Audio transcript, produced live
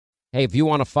Hey, if you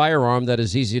want a firearm that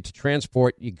is easy to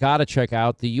transport, you got to check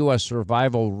out the U.S.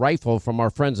 Survival Rifle from our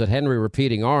friends at Henry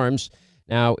Repeating Arms.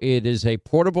 Now, it is a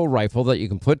portable rifle that you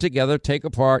can put together, take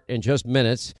apart in just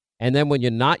minutes. And then when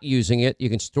you're not using it, you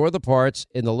can store the parts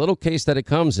in the little case that it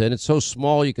comes in. It's so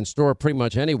small you can store it pretty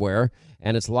much anywhere,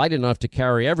 and it's light enough to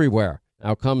carry everywhere.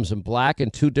 Now, it comes in black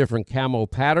and 2 different camo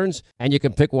patterns, and you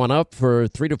can pick one up for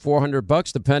 $300 to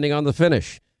 $400 depending on the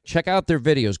finish. Check out their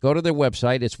videos. Go to their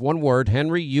website. It's one word,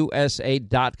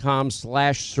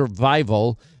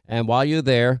 henryusa.com/survival. And while you're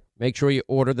there, make sure you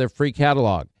order their free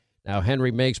catalog. Now, Henry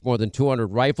makes more than 200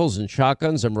 rifles and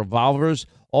shotguns and revolvers,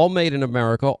 all made in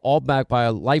America, all backed by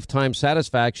a lifetime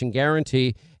satisfaction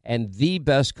guarantee and the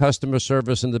best customer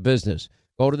service in the business.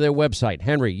 Go to their website,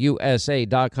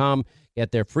 henryusa.com.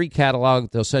 Get their free catalog.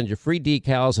 They'll send you free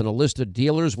decals and a list of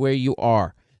dealers where you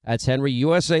are. That's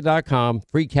henryusa.com.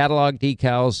 Free catalog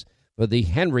decals for the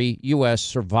Henry U.S.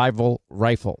 Survival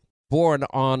Rifle. Born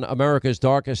on America's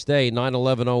darkest day,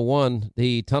 9/11/01,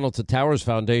 the Tunnel to Towers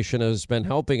Foundation has been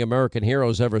helping American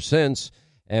heroes ever since.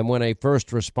 And when a first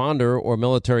responder or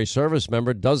military service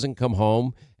member doesn't come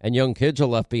home and young kids are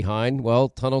left behind, well,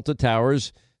 Tunnel to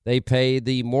Towers, they pay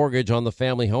the mortgage on the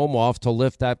family home off to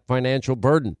lift that financial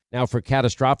burden. Now, for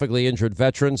catastrophically injured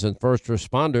veterans and first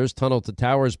responders, Tunnel to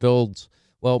Towers builds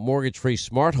mortgage-free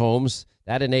smart homes.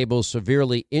 That enables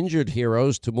severely injured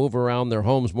heroes to move around their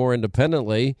homes more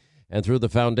independently. And through the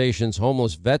Foundation's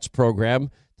Homeless Vets program,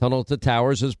 Tunnel to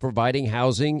Towers is providing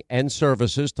housing and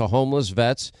services to homeless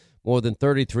vets. More than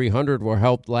 3,300 were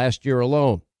helped last year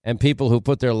alone. And people who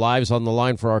put their lives on the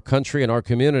line for our country and our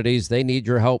communities, they need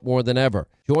your help more than ever.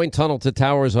 Join Tunnel to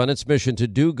Towers on its mission to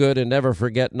do good and never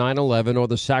forget 9/11 or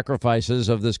the sacrifices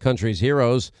of this country's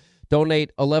heroes.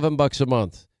 Donate $11 a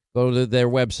month. Go to their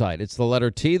website. It's the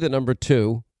letter T, the number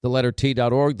 2, the letter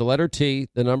T.org, the letter T,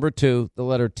 the number 2, the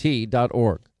letter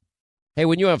T.org. Hey,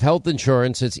 when you have health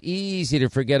insurance, it's easy to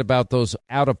forget about those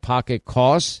out-of-pocket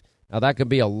costs. Now, that can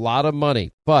be a lot of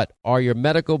money, but are your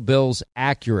medical bills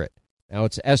accurate? Now,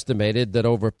 it's estimated that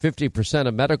over 50%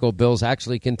 of medical bills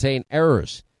actually contain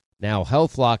errors. Now,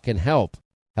 HealthLock can help.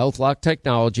 HealthLock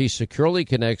technology securely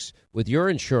connects with your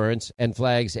insurance and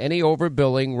flags any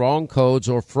overbilling, wrong codes,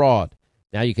 or fraud.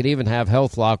 Now, you can even have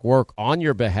HealthLock work on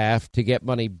your behalf to get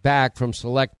money back from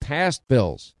select past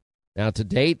bills. Now, to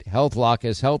date, HealthLock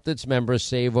has helped its members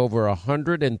save over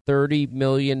 $130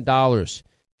 million.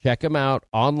 Check them out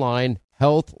online,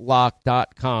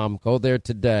 healthlock.com. Go there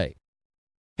today.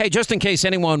 Hey, just in case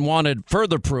anyone wanted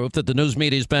further proof that the news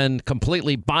media's been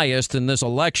completely biased in this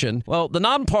election, well, the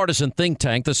nonpartisan think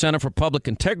tank, the Center for Public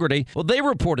Integrity, well, they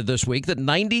reported this week that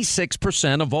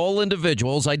 96% of all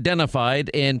individuals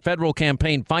identified in federal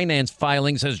campaign finance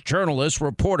filings as journalists,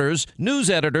 reporters,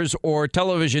 news editors, or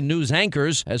television news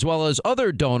anchors, as well as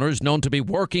other donors known to be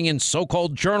working in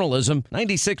so-called journalism,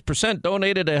 96%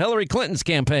 donated to Hillary Clinton's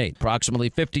campaign. Approximately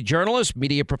 50 journalists,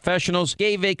 media professionals,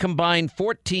 gave a combined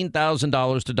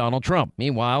 $14,000 to Donald Trump.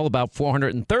 Meanwhile, about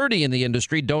 430 in the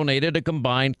industry donated a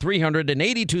combined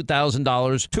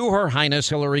 $382,000 to Her Highness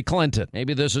Hillary Clinton.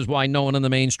 Maybe this is why no one in the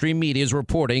mainstream media is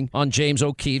reporting on James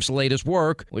O'Keefe's latest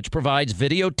work, which provides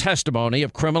video testimony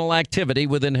of criminal activity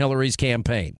within Hillary's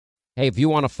campaign. Hey, if you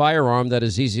want a firearm that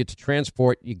is easy to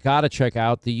transport, you got to check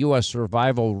out the U.S.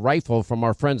 Survival Rifle from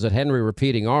our friends at Henry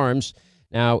Repeating Arms.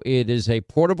 Now, it is a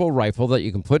portable rifle that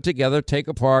you can put together, take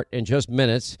apart in just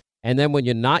minutes. And then when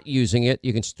you're not using it,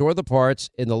 you can store the parts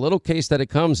in the little case that it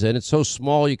comes in. It's so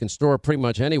small you can store it pretty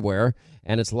much anywhere,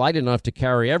 and it's light enough to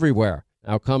carry everywhere.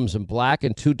 Now, it comes in black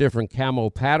and 2 different camo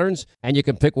patterns, and you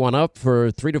can pick one up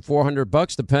for $300 to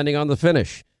 $400 depending on the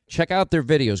finish. Check out their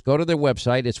videos. Go to their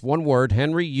website. It's one word,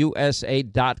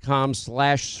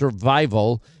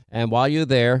 henryusa.com/survival. And while you're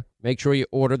there, make sure you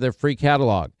order their free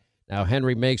catalog. Now,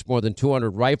 Henry makes more than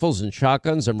 200 rifles and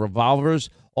shotguns and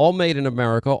revolvers, all made in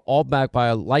America, all backed by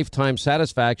a lifetime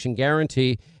satisfaction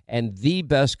guarantee and the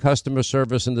best customer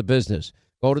service in the business.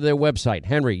 Go to their website,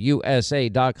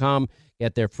 henryusa.com.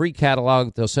 Get their free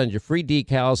catalog. They'll send you free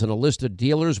decals and a list of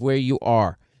dealers where you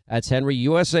are. That's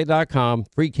henryusa.com.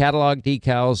 Free catalog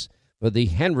decals for the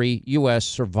Henry U.S.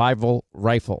 Survival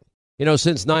Rifle. You know,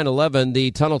 since 9/11, the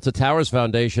Tunnel to Towers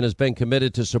Foundation has been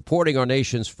committed to supporting our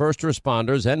nation's first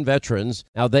responders and veterans.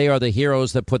 Now, they are the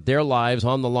heroes that put their lives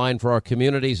on the line for our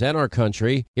communities and our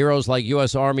country. Heroes like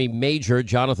U.S. Army Major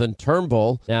Jonathan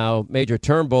Turnbull. Now, Major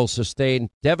Turnbull sustained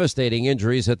devastating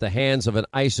injuries at the hands of an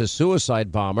ISIS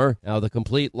suicide bomber. Now, the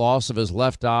complete loss of his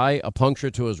left eye, a puncture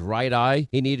to his right eye.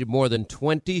 He needed more than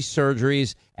 20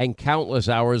 surgeries and countless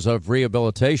hours of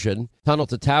rehabilitation. Tunnel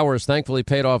to Towers thankfully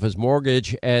paid off his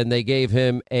mortgage, and they gave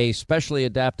him a specially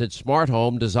adapted smart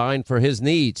home designed for his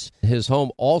needs. His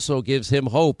home also gives him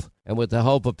hope. And with the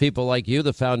help of people like you,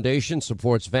 the foundation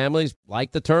supports families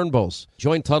like the Turnbulls.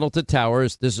 Join Tunnel to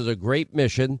Towers. This is a great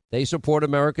mission. They support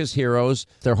America's heroes.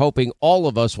 They're hoping all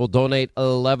of us will donate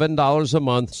 $11 a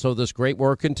month so this great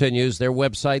work continues. Their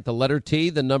website, the letter T,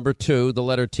 the number 2, the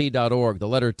letter T.org. The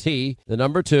letter T, the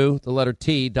number 2, the letter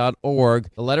T.org.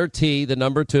 The letter T, the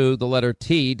number 2, the letter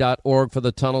T.org for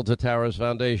the Tunnel to Towers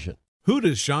Foundation. Who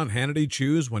does Sean Hannity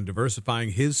choose when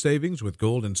diversifying his savings with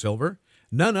gold and silver?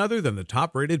 None other than the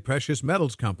top-rated precious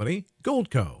metals company,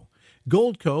 Goldco.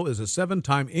 Goldco is a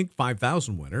 7-time Inc.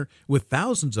 5000 winner with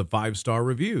thousands of 5-star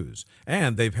reviews,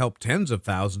 and they've helped tens of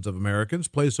thousands of Americans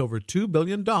place over $2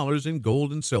 billion in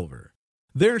gold and silver.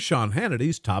 They're Sean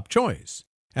Hannity's top choice.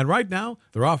 And right now,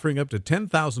 they're offering up to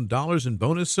 $10,000 in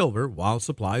bonus silver while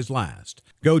supplies last.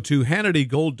 Go to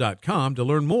HannityGold.com to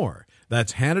learn more.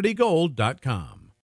 That's HannityGold.com.